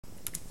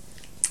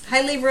Hi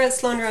Libra, it's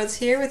Sloan Rhodes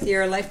here with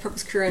your Life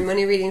Purpose, Career and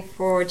Money reading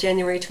for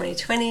January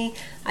 2020.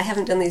 I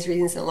haven't done these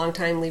readings in a long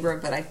time, Libra,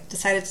 but I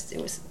decided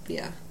it was be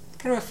a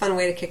kind of a fun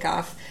way to kick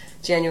off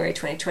January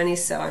 2020,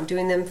 so I'm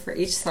doing them for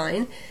each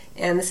sign,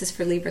 and this is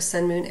for Libra,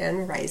 Sun, Moon,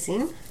 and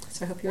Rising,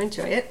 so I hope you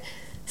enjoy it.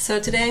 So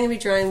today I'm going to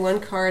be drawing one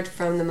card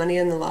from the Money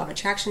and the Law of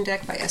Attraction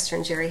deck by Esther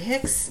and Jerry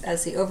Hicks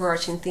as the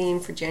overarching theme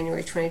for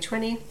January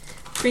 2020,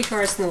 3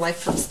 cards from the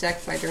Life Purpose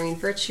deck by Doreen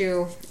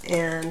Virtue,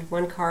 and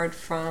 1 card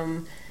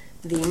from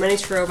the Money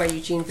Tarot by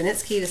Eugene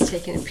Vinitsky that's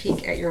taking a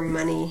peek at your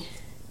money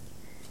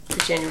for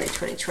January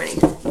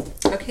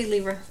 2020. Okay,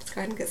 Libra, let's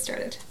go ahead and get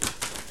started.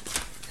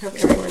 I hope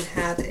everyone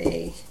had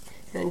an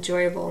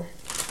enjoyable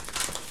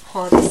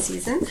holiday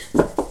season.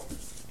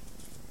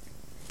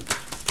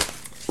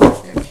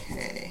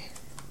 Okay.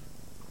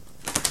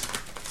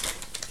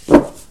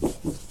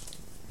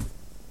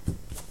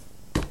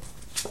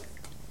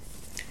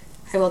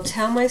 I will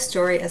tell my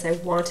story as I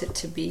want it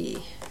to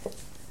be.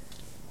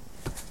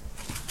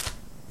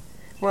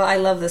 Well, I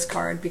love this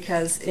card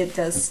because it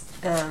does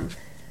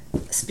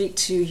speak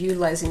to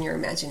utilizing your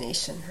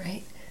imagination,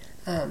 right?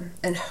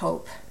 And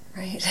hope,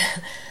 right?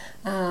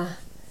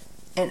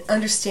 And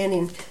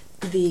understanding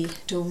the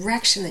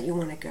direction that you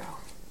want to go.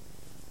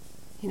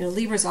 You know,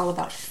 Libra is all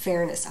about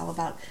fairness, all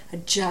about a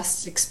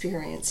just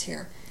experience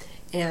here.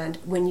 And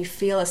when you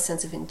feel a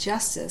sense of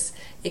injustice,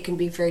 it can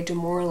be very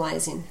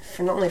demoralizing,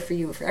 for not only for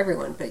you, but for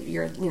everyone. But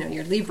you're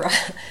Libra,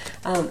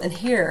 and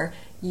here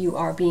you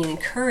are being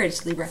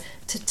encouraged, Libra,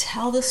 to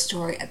tell the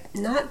story,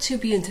 not to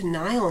be in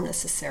denial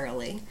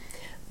necessarily,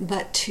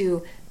 but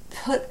to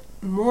put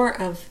more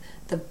of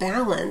the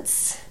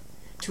balance,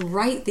 to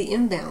right the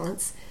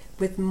imbalance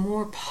with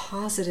more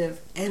positive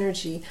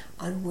energy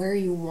on where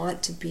you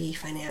want to be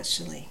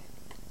financially.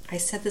 I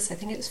said this, I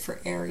think it was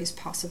for Aries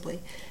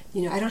possibly.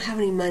 You know, I don't have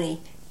any money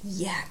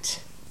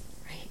yet,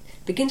 right?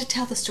 Begin to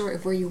tell the story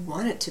of where you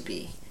want it to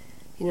be.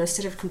 You know,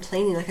 instead of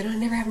complaining like, I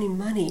never have any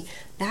money,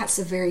 that's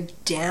a very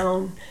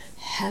down,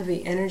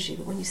 heavy energy.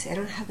 But when you say, I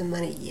don't have the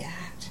money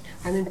yet,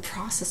 or I'm in the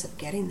process of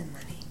getting the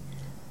money,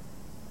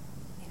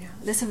 you know,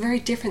 that's a very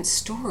different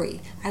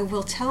story. I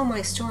will tell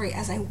my story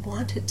as I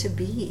want it to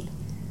be.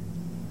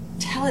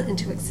 Tell it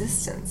into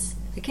existence.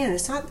 Again,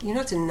 you're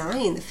not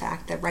denying the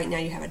fact that right now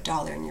you have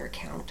 $1 in your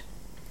account,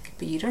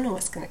 but you don't know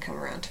what's going to come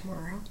around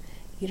tomorrow.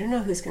 You don't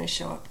know who's going to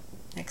show up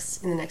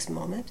in the next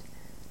moment.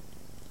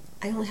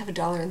 I only have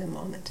 $1 in the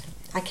moment.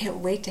 I can't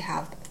wait to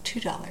have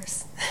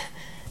 $2.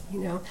 You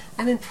know,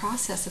 I'm in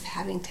process of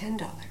having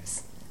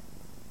 $10.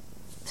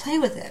 Play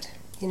with it,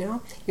 you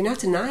know. You're not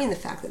denying the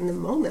fact that in the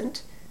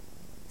moment,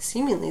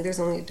 seemingly there's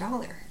only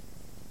 $1.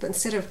 But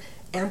instead of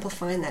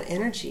amplifying that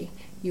energy,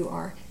 you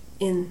are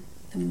in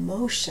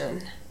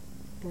emotion,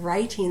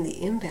 righting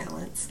the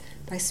imbalance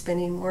by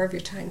spending more of your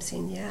time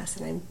saying yes.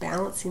 And I'm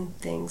balancing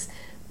things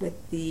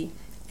with the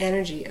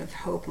energy of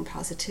hope and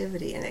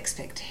positivity and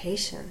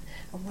expectation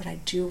of what I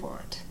do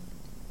want.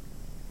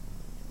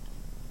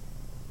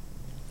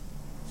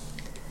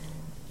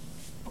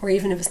 Or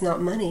even if it's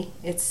not money,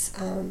 it's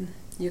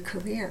your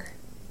career.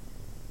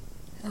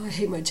 Oh, I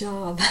hate my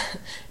job.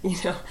 You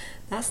know,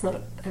 that's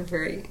not a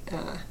very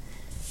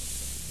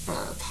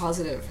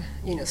positive,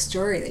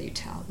 story that you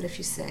tell. But if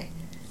you say,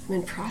 I'm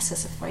in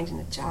process of finding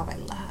a job I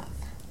love,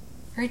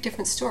 very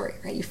different story,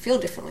 right? You feel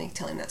differently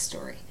telling that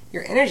story.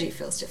 Your energy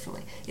feels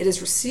differently. It is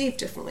received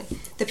differently.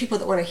 The people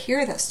that want to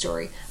hear that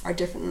story are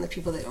different than the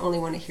people that only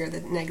want to hear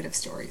the negative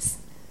stories.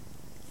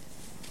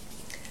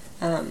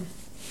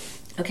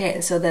 Okay,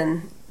 and so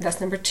then that's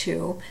number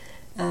 2.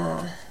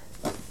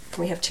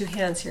 We have 2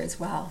 hands here as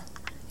well.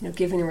 You know,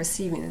 giving and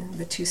receiving,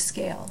 the 2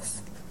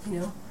 scales. You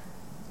know,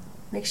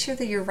 make sure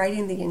that you're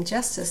writing the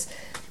injustice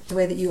the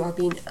way that you are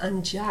being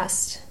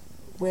unjust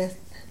with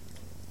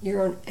your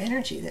own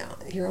energy, though,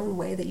 your own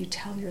way that you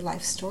tell your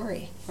life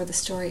story, or the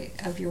story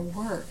of your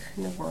work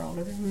in the world,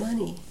 or the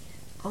money,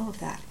 all of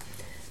that.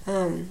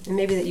 And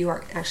maybe that you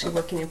are actually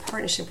working in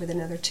partnership with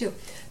another too.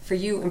 For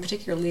you in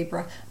particular,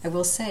 Libra, I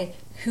will say,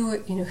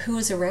 who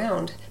is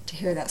around to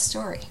hear that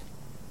story?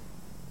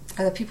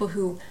 Are the people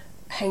who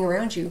hang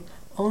around you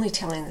only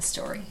telling the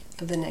story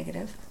of the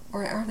negative,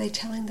 or are they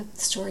telling the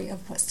story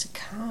of what's to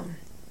come?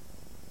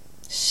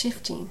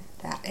 Shifting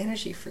that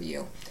energy for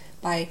you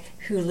by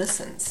who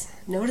listens,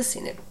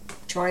 noticing it,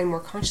 drawing more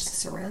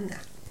consciousness around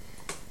that.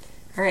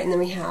 All right, and then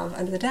we have,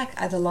 under the deck,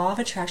 the Law of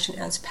Attraction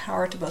adds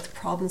power to both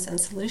problems and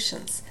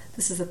solutions.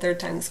 This is the 3rd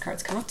time this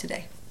card's come up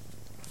today.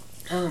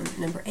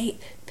 Number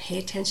 8, pay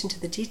attention to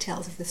the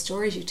details of the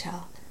stories you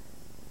tell.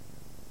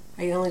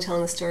 Are you only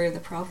telling the story of the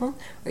problem,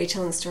 or are you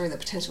telling the story of the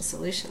potential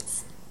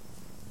solutions?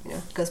 You know,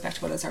 it goes back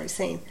to what I was already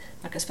saying.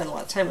 I'm not going to spend a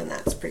lot of time on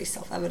that. It's pretty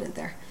self-evident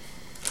there.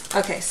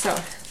 Okay, so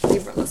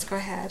Libra, let's go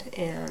ahead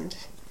and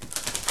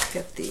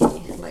get the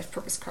Life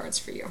Purpose cards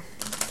for you.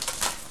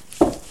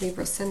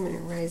 Libra, Sun, Moon,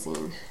 and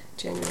Rising,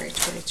 January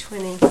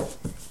 2020.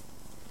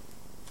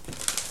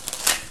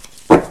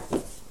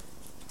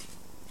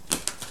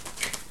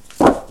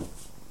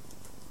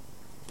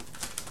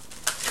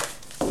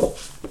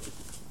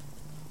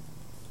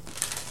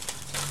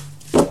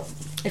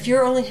 If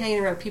you're only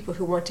hanging around people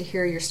who want to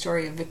hear your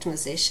story of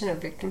victimization or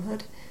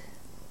victimhood,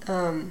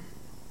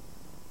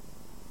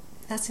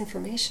 that's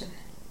information.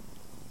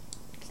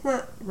 It's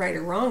not right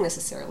or wrong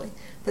necessarily,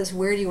 but it's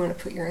where do you want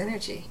to put your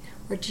energy?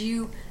 Or do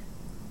you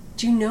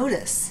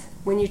notice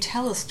when you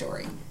tell a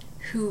story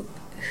who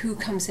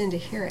comes in to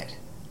hear it?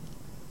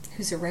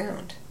 Who's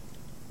around?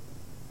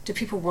 Do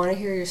people want to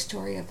hear your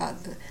story about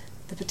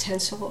the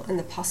potential and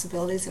the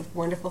possibilities of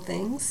wonderful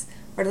things?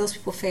 Or do those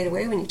people fade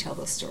away when you tell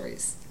those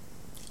stories?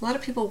 A lot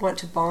of people want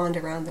to bond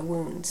around the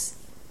wounds.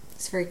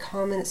 It's very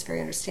common, it's very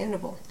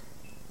understandable.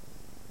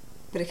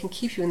 But it can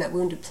keep you in that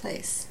wounded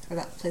place, or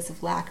that place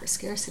of lack or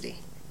scarcity.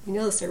 You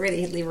know this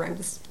already, Libra. I'm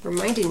just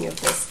reminding you of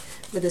this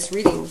with this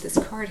reading, with this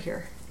card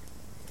here.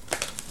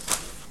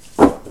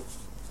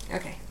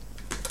 Okay.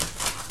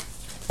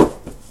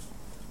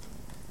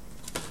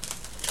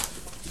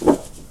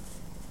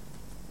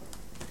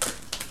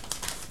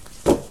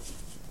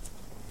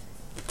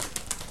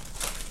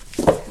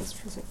 Past,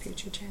 present,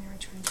 future, January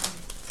 2020.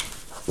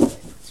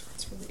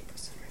 What's for Libra?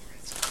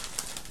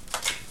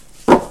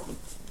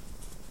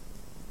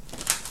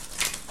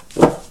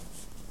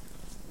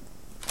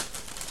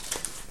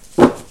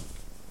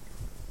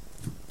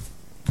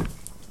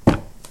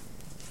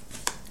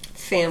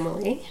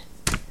 Family.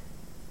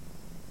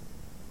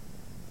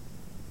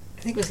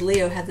 I think it was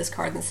Leo had this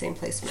card in the same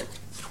placement.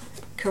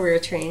 Career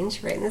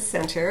change, right in the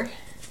center,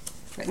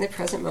 right in the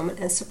present moment,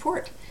 and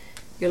support.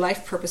 Your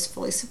life purpose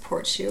fully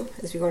supports you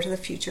as we go into the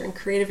future, and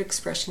creative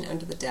expression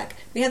under the deck.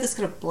 We have this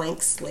kind of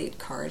blank slate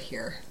card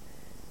here.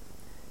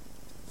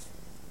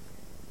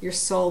 Your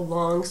soul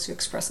longs to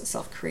express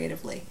itself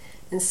creatively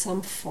in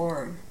some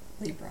form,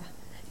 Libra.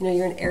 You know,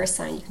 you're an air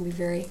sign. You can be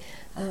very,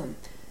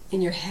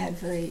 in your head,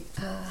 very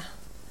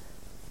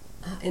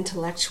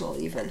intellectual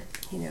even,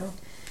 you know,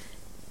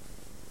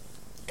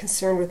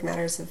 concerned with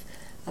matters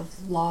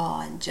of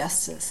law and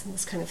justice and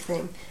this kind of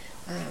thing,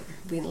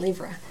 being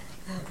Libra.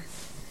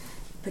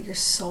 But your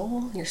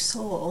soul,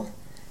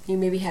 you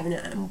maybe having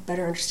a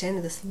better understanding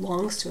of this,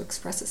 longs to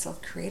express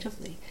itself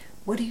creatively.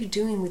 What are you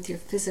doing with your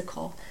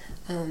physical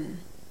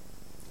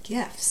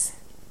gifts,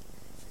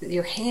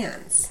 your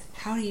hands?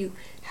 How do you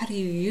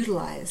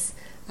utilize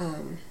not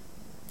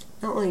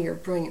only your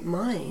brilliant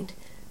mind,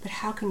 but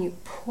how can you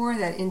pour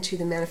that into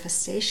the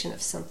manifestation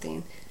of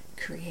something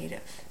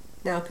creative?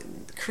 Now,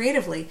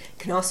 creatively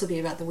can also be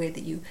about the way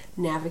that you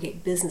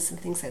navigate business and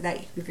things like that.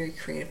 You can be very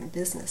creative in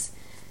business.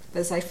 But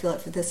as I feel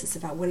it for this, it's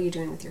about what are you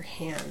doing with your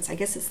hands? I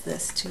guess it's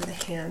this too, the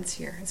hands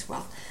here as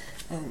well.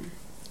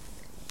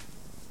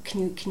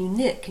 Can you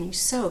knit? Can you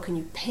sew? Can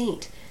you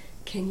paint?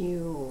 Can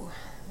you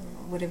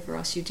whatever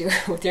else you do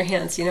with your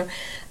hands? You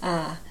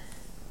know,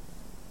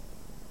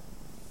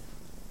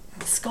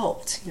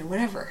 sculpt. You know,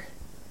 whatever.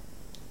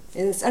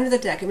 And it's under the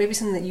deck. It may be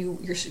something that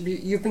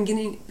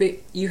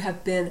you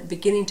have been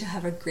beginning to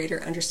have a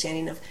greater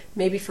understanding of.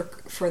 Maybe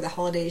for the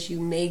holidays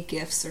you made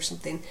gifts or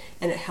something,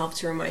 and it helped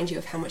to remind you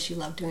of how much you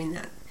love doing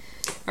that.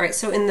 All right.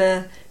 So in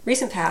the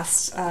recent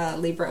past,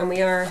 Libra, and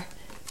we are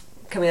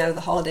coming out of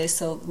the holidays,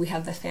 so we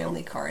have the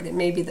family card. It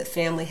may be that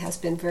family has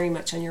been very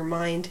much on your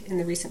mind in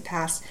the recent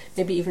past.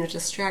 Maybe even a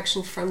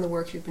distraction from the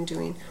work you've been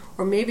doing,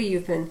 or maybe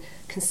you've been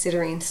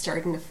considering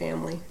starting a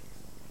family.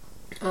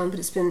 But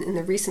it's been in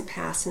the recent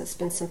past, and it's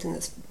been something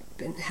that's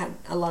had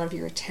a lot of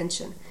your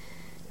attention.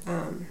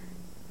 And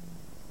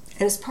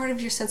it's part of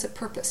your sense of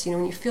purpose. You know,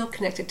 when you feel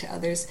connected to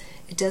others,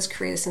 it does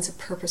create a sense of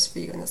purpose for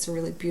you, and that's a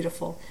really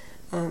beautiful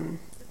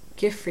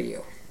gift for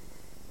you.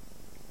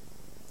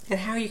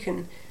 And how you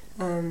can,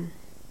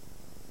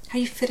 how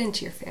you fit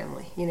into your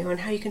family, you know,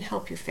 and how you can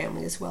help your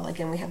family as well.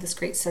 Again, we have this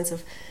great sense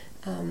of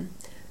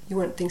you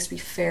want things to be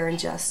fair and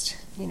just,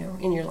 you know,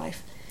 in your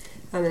life,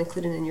 and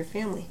including in your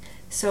family.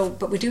 So,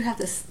 but we do have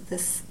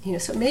this, you know,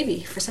 so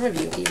maybe for some of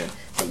you even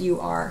that you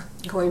are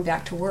going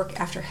back to work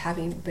after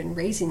having been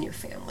raising your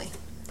family.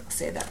 I'll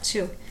say that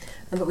too.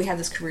 But we have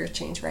this career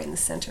change right in the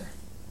center,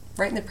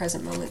 right in the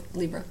present moment,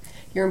 Libra.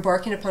 You're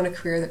embarking upon a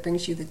career that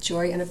brings you the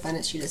joy and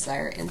abundance you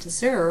desire and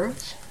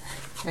deserve,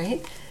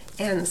 right?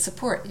 And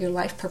support. Your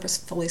life purpose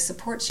fully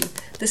supports you.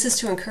 This is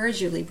to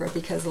encourage you, Libra,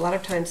 because a lot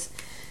of times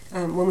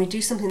when we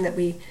do something that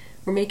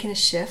we're making a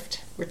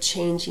shift, we're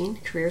changing,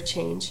 career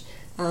change,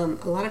 a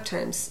lot of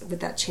times with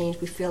that change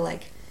we feel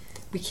like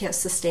we can't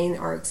sustain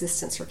our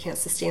existence or can't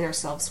sustain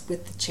ourselves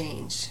with the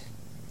change.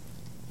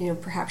 You know,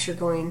 perhaps you're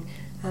going,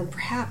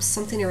 perhaps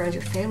something around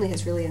your family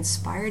has really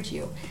inspired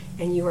you,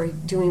 and you are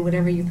doing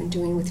whatever you've been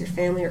doing with your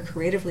family or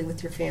creatively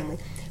with your family,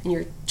 and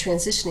you're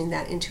transitioning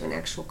that into an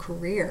actual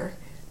career.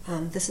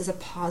 This is a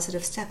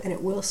positive step, and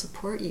it will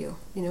support you,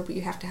 you know, but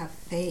you have to have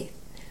faith.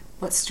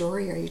 What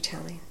story are you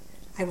telling?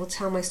 I will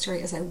tell my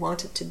story as I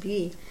want it to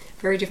be.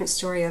 Very different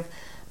story of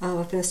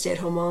I've been a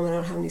stay-at-home mom and I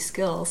don't have any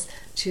skills,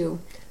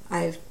 to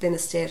I've been a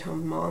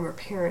stay-at-home mom or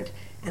parent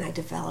and I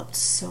developed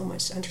so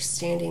much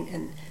understanding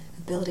and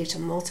ability to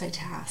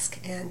multitask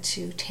and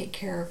to take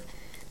care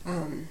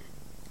of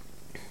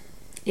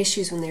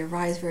issues when they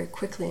arise very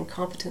quickly and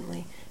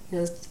competently.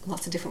 there's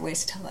lots of different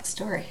ways to tell that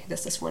story.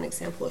 That's just one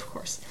example, of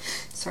course.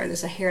 Sorry,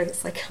 there's a hair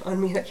that's like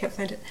on me and I can't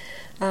find it.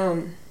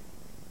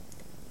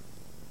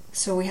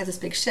 So we have this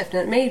big shift.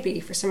 Now it may be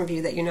for some of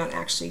you that you're not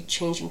actually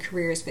changing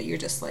careers, but you're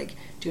just like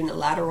doing a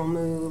lateral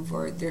move,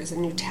 or there's a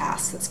new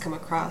task that's come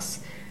across,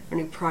 or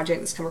a new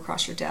project that's come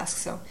across your desk.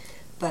 So,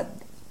 but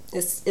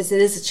it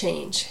is a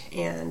change,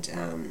 and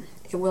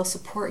it will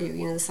support you.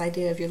 This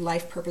idea of your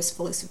life purpose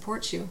fully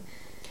supports you.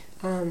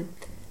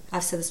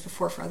 I've said this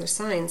before for other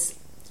signs.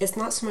 It's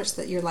not so much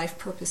that your life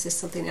purpose is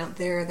something out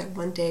there that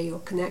one day you'll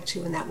connect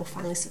to and that will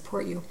finally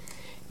support you.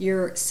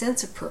 Your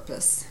sense of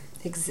purpose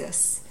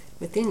exists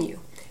within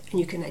you, and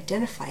you can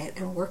identify it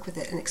and work with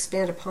it and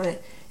expand upon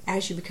it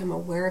as you become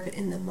aware of it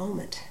in the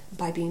moment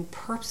by being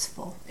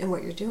purposeful in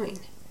what you're doing.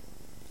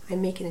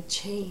 I'm making a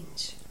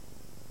change,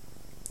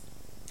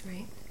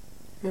 right?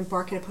 I'm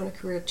embarking upon a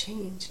career of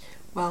change.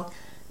 Well,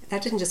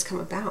 that didn't just come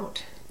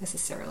about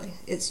necessarily.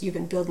 You've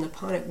been building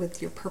upon it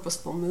with your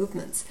purposeful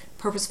movements,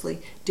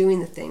 purposefully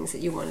doing the things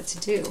that you wanted to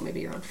do,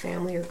 maybe your own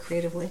family or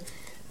creatively.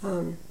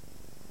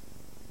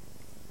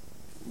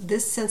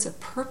 This sense of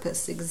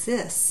purpose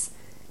exists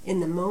in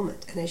the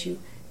moment, and as you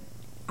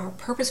are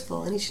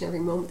purposeful in each and every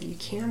moment that you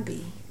can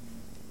be,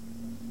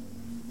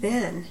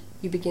 then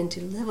you begin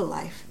to live a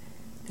life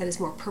that is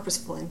more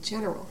purposeful in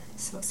general.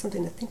 So it's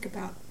something to think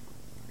about.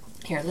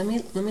 Here, let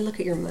me look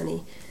at your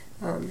money,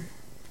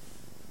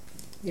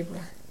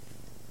 Libra.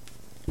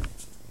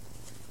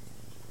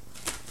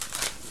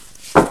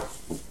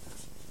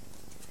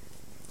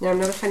 Now, I'm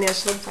not a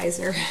financial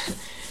advisor.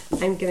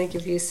 I'm going to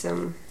give you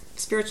some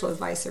spiritual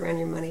advice around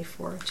your money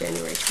for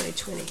January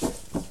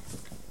 2020.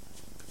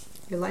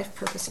 Your life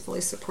purpose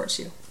fully supports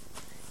you.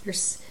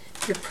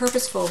 Your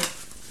purposeful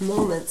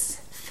moments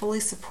fully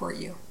support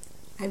you.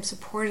 I'm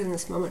supported in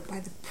this moment by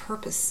the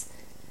purpose,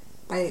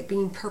 by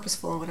being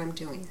purposeful in what I'm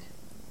doing.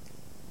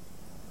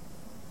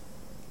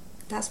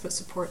 That's what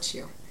supports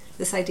you.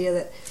 This idea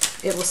that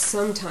it will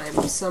sometime,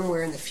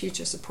 somewhere in the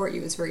future support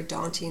you is very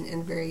daunting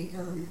and very,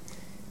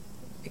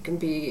 it can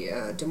be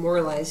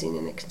demoralizing,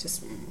 and it can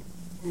just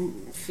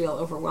feel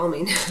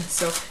overwhelming.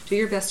 So do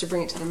your best to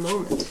bring it to the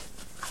moment.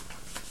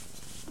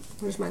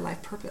 What is my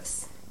life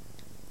purpose?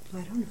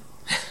 I don't know.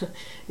 But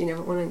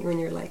when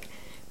you're like,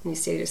 when you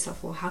say to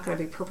yourself, well, how can I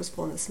be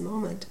purposeful in this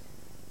moment?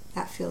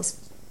 That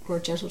feels more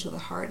gentle to the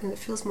heart, and it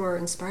feels more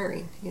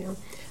inspiring.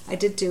 I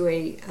did do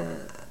a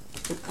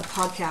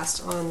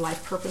podcast on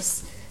life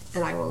purpose,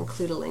 and I will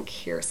include a link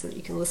here so that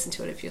you can listen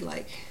to it if you'd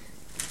like.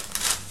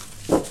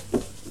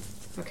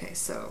 Okay,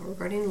 so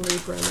regarding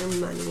Libra and their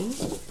money,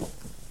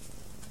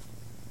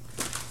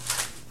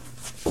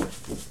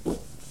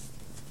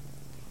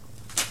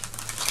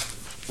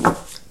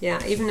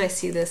 yeah, even I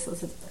see this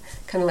as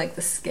kind of like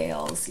the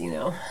scales, We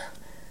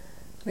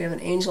have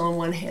an angel on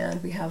one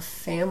hand, we have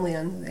family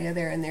on the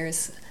other, and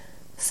there's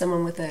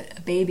someone with a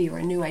baby or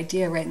a new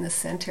idea right in the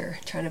center,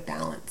 trying to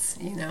balance,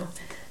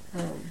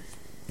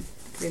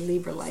 Very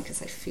Libra-like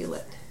as I feel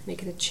it,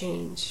 making a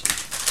change.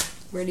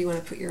 Where do you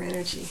want to put your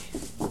energy?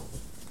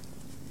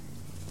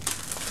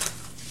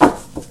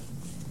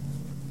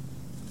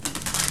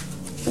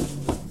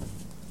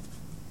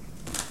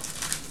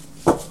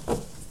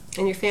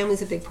 And your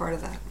family's a big part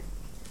of that.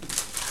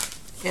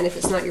 And if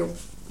it's not your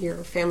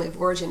family of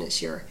origin,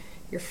 it's your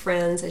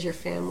friends as your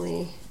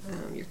family,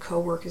 your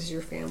co-workers as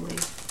your family,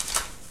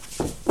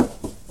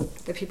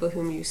 the people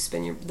whom you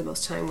spend the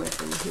most time with,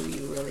 and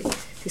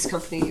whose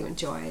company you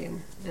enjoy,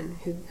 and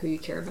who you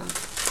care about.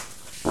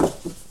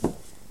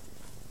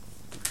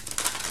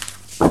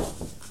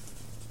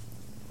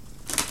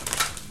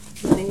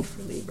 Money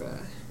for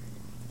Libra.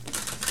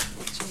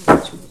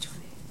 January 2020.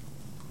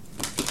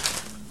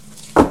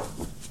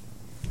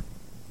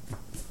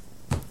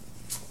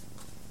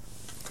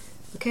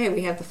 Okay,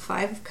 we have the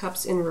Five of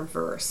Cups in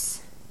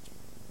reverse.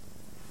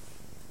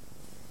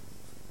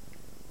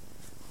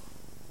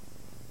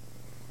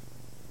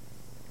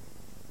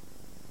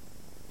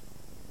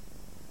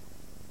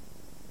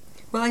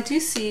 Well, I do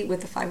see with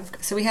the Five of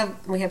Cups, so we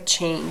have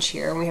change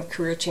here, and we have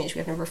career change. We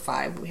have number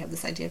 5. We have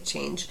this idea of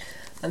change.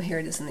 Here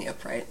it is in the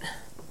upright.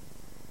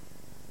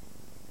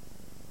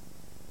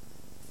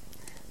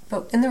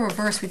 But in the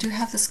reverse, we do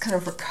have this kind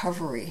of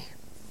recovery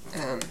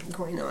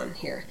going on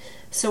here.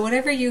 So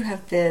whatever you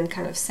have been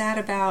kind of sad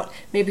about,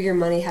 maybe your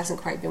money hasn't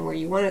quite been where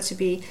you want it to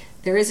be,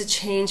 there is a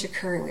change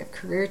occurring. We have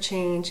career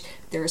change.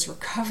 There is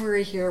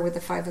recovery here with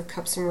the Five of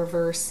Cups in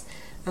reverse.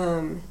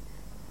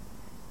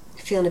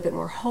 Feeling a bit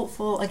more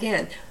hopeful.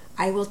 Again,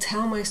 I will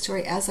tell my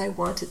story as I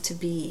want it to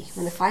be.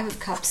 When the Five of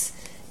Cups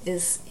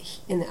is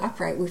in the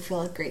upright, we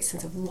feel a great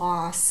sense of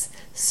loss,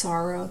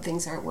 sorrow,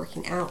 things aren't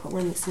working out. But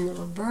when it's in the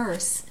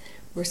reverse,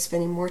 we're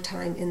spending more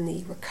time in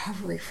the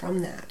recovery from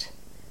that,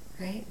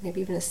 right?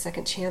 Maybe even a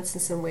second chance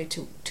in some way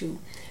to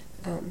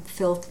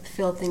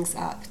fill things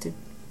up, to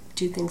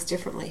do things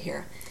differently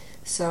here.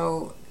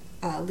 So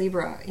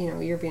Libra,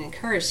 you're being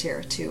encouraged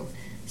here to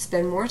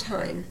spend more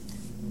time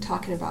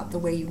talking about the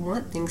way you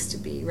want things to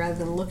be, rather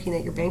than looking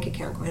at your bank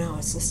account going, oh,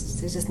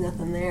 there's just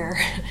nothing there,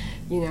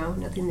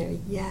 nothing there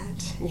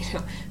yet.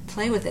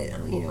 Play with it.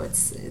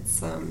 It's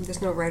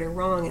there's no right or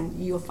wrong,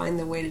 and you'll find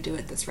the way to do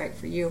it that's right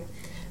for you.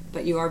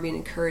 But you are being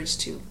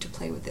encouraged to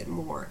play with it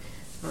more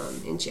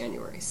in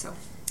January. So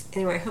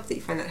anyway, I hope that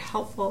you find that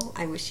helpful.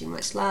 I wish you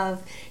much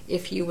love.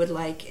 If you would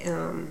like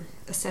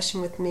a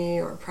session with me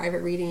or a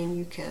private reading,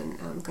 you can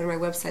go to my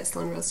website,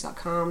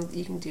 sloanerose.com.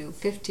 You can do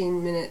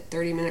 15-minute,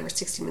 30-minute, or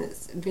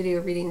 60-minute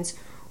video readings,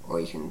 or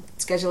you can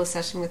schedule a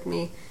session with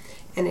me.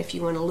 And if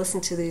you want to listen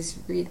to these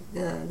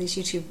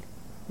YouTube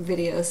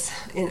videos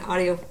in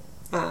audio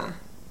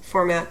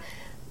format,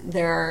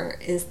 there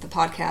is the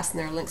podcast, and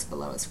there are links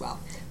below as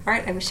well. All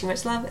right, I wish you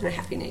much love and a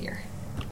Happy New Year.